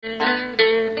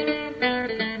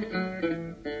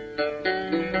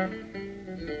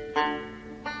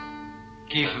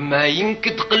ما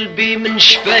ينكد قلبي من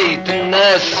شفاية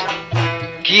الناس،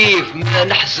 كيف ما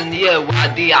نحزن يا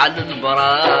وعدي على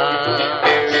البراس.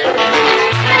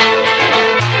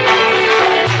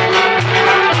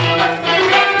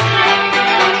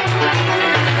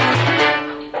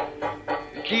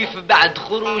 كيف بعد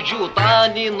خروج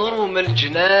وطاني نروم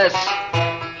الجناس،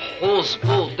 حوص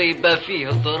طيبة فيه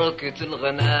دركة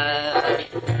الغناء.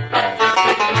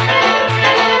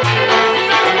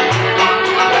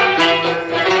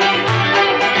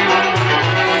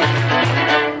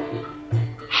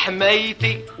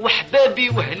 حمايتي وحبابي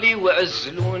واهلي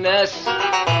وعزلوا ناس،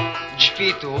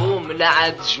 جفيتهم لا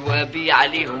عاد جوابي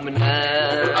عليهم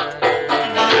ناس.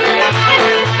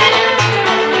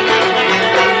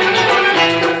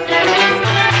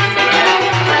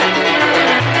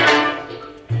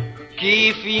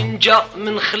 كيف ينجى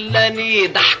من خلاني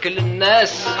ضحك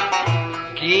للناس،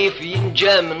 كيف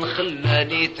ينجى من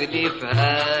خلاني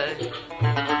تليفها.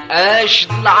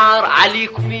 اشد العار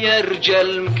عليكم يا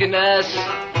رجال مكناس،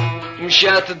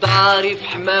 مشات داري في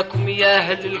حماكم يا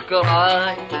اهل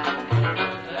الكراي.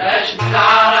 اشد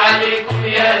العار عليكم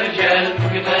يا رجال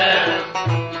مكناس،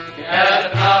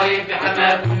 مشات داري في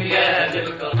حماكم يا اهل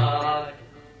الكراي.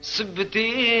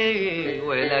 سبتي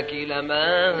ولك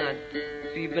لمان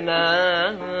في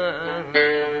بنات،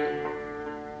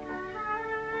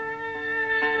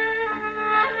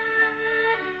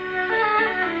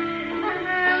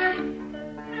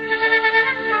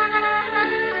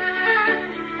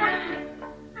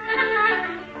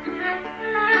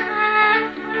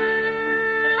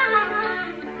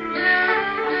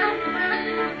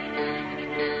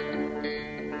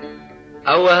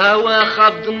 او هوا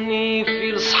خبضني في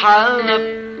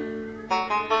الصحاب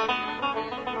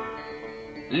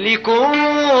اللي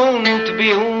كنت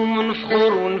بيهم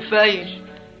منفخر ونفايش،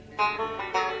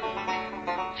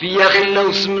 فيا خلا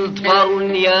وسم الظفار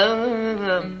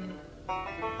والنيام،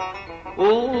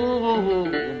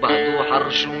 وبعضو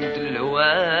حرشوا مثل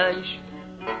الهوايش.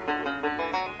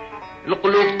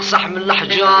 القلوب قصح من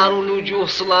الحجار والوجوه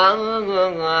صلاه،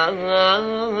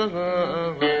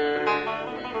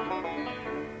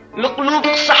 القلوب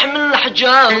قصح من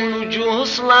الحجار والوجوه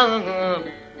صلاه.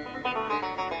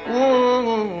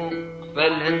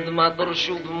 فالهند ما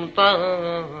طرشوا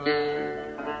بمطار،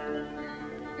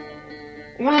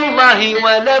 والله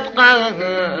ولا بقى،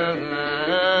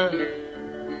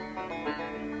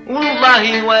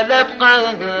 والله ولا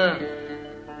بقى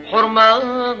حرمة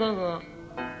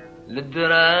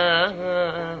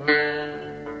للدراه.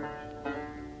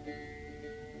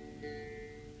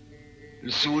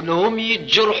 لسونهم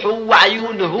يتجرحوا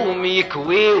وعيونهم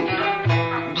يكويو،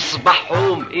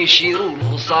 بصباحهم يشيروا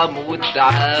الخصام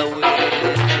والدعاوي.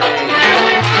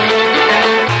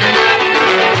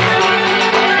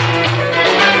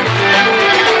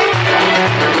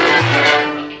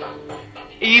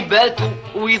 يباتوا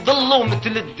ويضلوا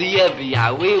مثل الدياب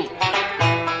يعويو،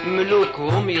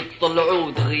 ملوكهم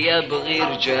يطلعوا بغياب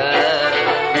غير جاب.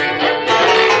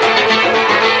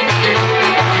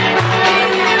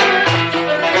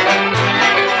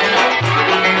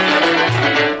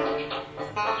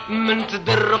 من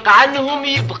تدرق عنهم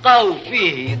يبقاو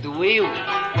فيه يدويو،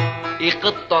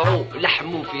 يقطعوا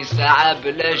لحمه في ساعة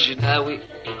بلا جناوي.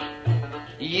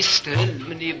 يستهل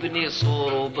من يبني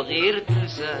صوره بغير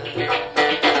تلزام،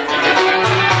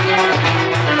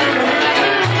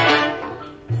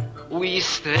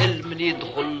 ويستهل من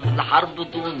يدخل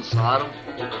الحرب دون صرف،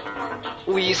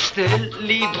 ويستهل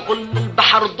اللي يدخل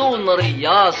البحر دون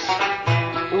رياس،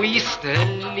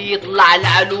 ويستهل اللي يطلع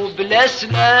العلو بلا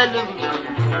سلالم.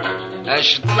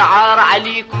 اشد العار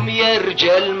عليكم يا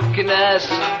رجال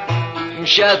مكناس،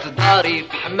 مشات داري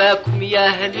في حماكم يا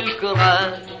اهل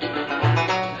الكرام.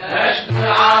 اشد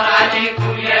العار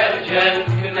عليكم يا رجال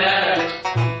مكناس،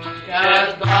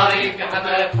 مشات داري في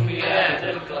حماكم يا اهل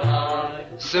الكرام.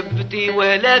 سبتي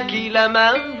ولكي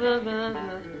لما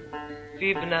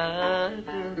في بنات،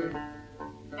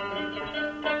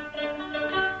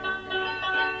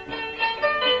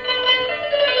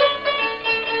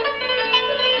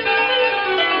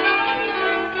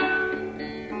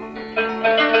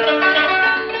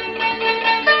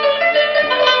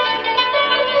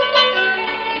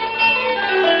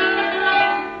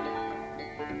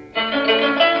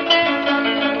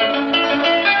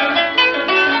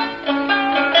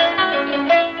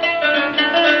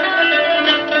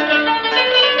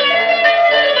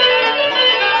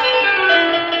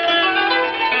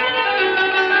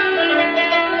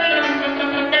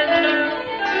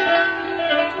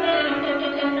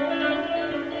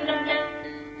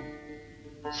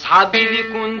 صحابي اللي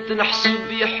كنت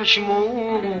نحسب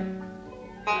يحشموه،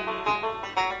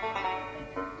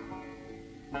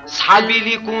 صحابي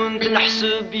اللي كنت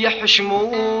نحسب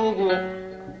يحشمو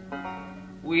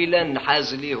ويلا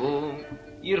نحاز ليهم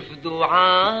يرفدوا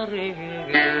عاري.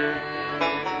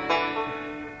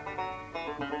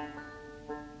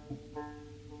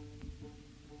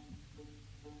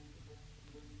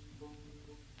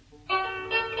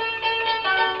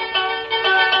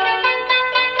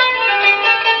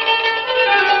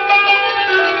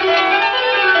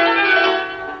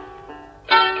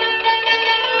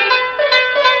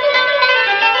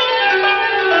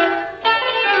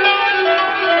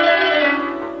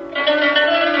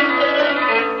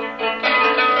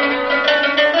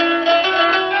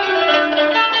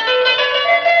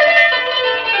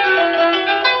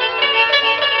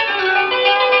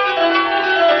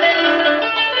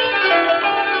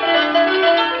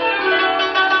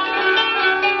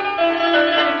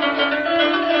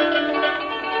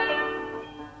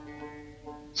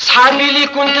 صحابي اللي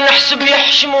كنت نحسب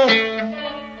يحشموا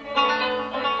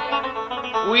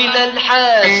ويلا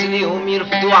الحاس ليهم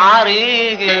يرفدوا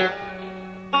عريقي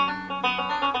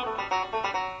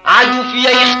عادوا فيا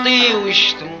يخطي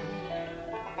ويشتموا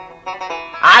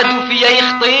عادوا فيا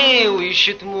يخطي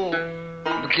ويشتموا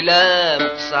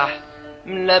بكلام صح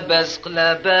من لباس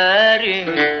قلباري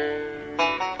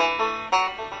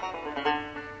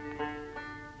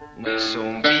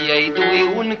نفسهم فيا يدوي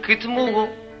ونكتموا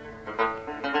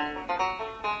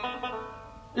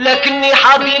لكني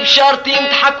حبيب شرطي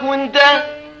نضحك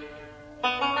ونده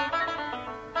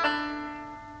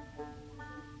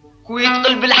كويت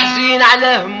قلب الحزين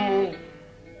على همه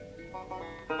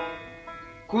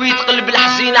كويت قلب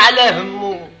الحزين على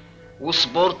همه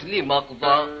وصبرت لي ما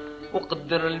قضى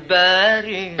وقدر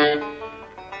الباري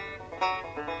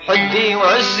حدي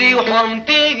وعزي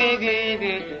وحرمتي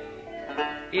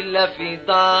إلا في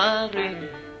داري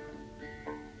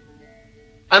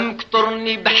أم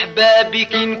كترني بحبابي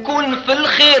كي نكون في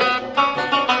الخير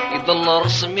يضل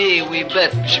رسمي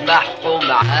ويبات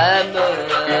بجماحهم عامر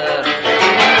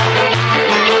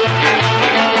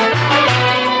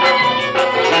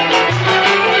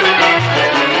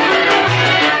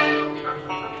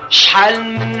شحال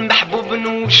من محبوب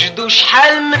نوجد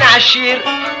وشحال من عشير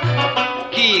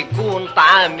كي يكون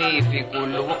طعامي في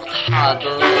كل وقت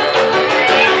حاضر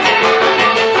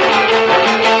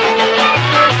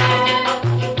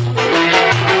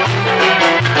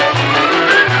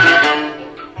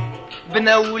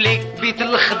بنولك بيت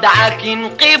الخدعة كي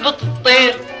نقيبط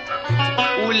الطير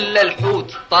ولا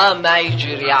الحوت الطامع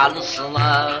يجري على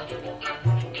الصنار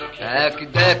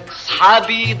هكذاك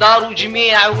صحابي داروا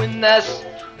جميع والناس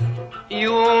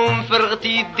يوم فرغت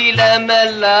يدي لا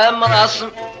مال لا مراسم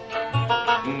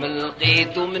من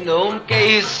لقيتو منهم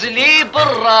كيهز لي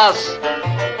بالراس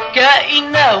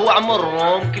كأنه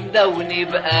عمرهم كلاوني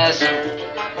باسم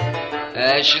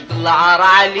اشد العار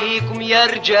عليكم يا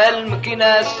رجال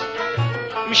مكناس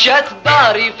مشات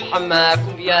داري في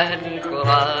حماكم يا اهل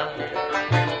الكرام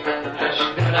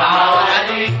اشد العار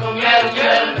عليكم يا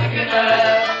رجال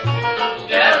مكناس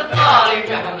مشات داري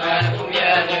في حماكم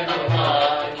يا اهل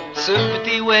الكرام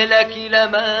سبتي ولك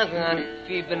لمان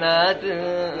في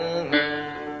بنادم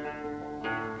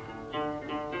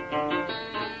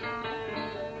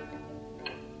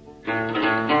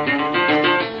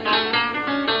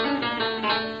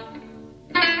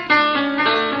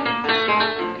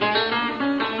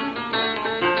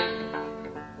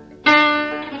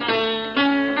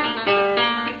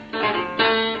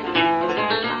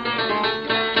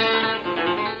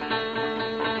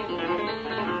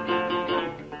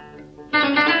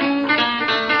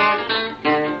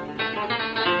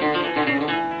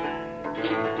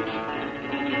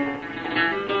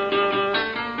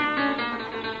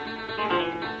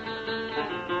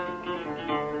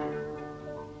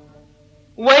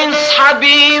وين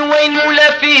صحابي وين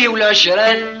ولا فيه ولا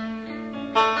شران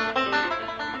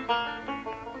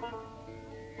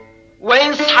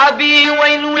وين صحابي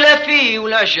وين ولا فيه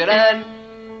ولا شران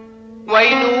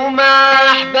وين هما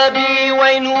احبابي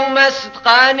وين هما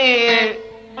صدقاني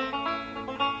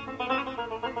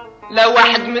لا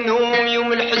واحد منهم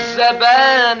يوم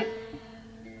الحزابان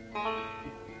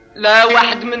لا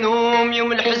واحد منهم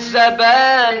يوم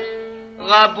الحزابان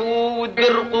غابوا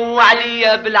ودرقوا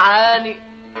عليا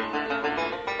بالعاني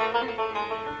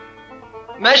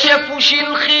ما شافوش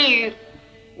الخير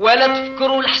ولا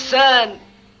تفكروا الحسان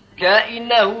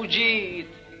كأنه جيت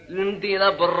للمدينة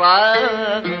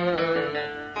بران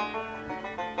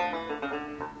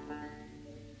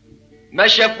ما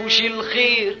شافوش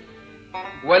الخير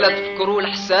ولا تفكروا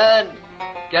الحسان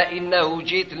كأنه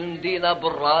جيت للمدينة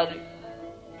بران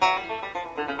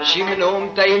شي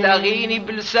منهم تيلاغيني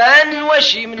بلسان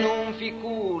وشي منهم في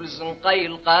كل زنقة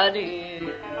يلقاني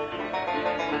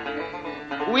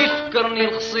ويفكرني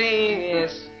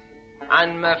الخصيص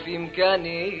عن ما في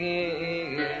إمكاني.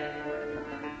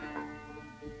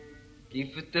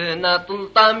 كيف تهنا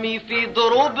تلطامي في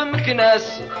ضروب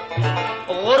مكناس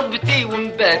غربتي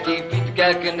ومباتي في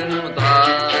تكاكن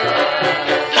المدار.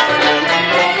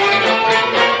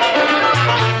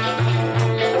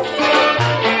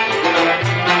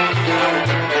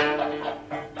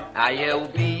 عياو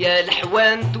بيا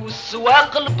الحوانت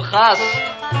والسواق البخاص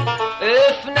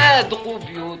فنادق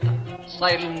وبيوت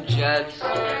صاير المجالس.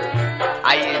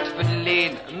 عيت في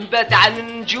الليل نبات على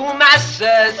النجوم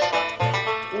عساس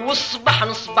والصبح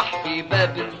نصبح في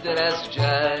باب الدراس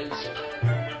جالس.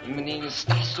 منين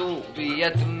استحسوا بيا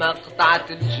تما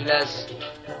قطعت الجلاس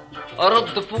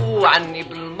ردفوا عني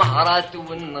بالمهرات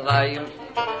والنغايم.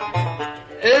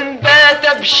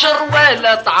 نبات بشر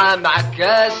ولا طعام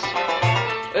عكاس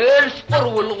الفقر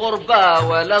والغربة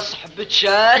ولا صحبة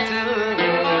شات.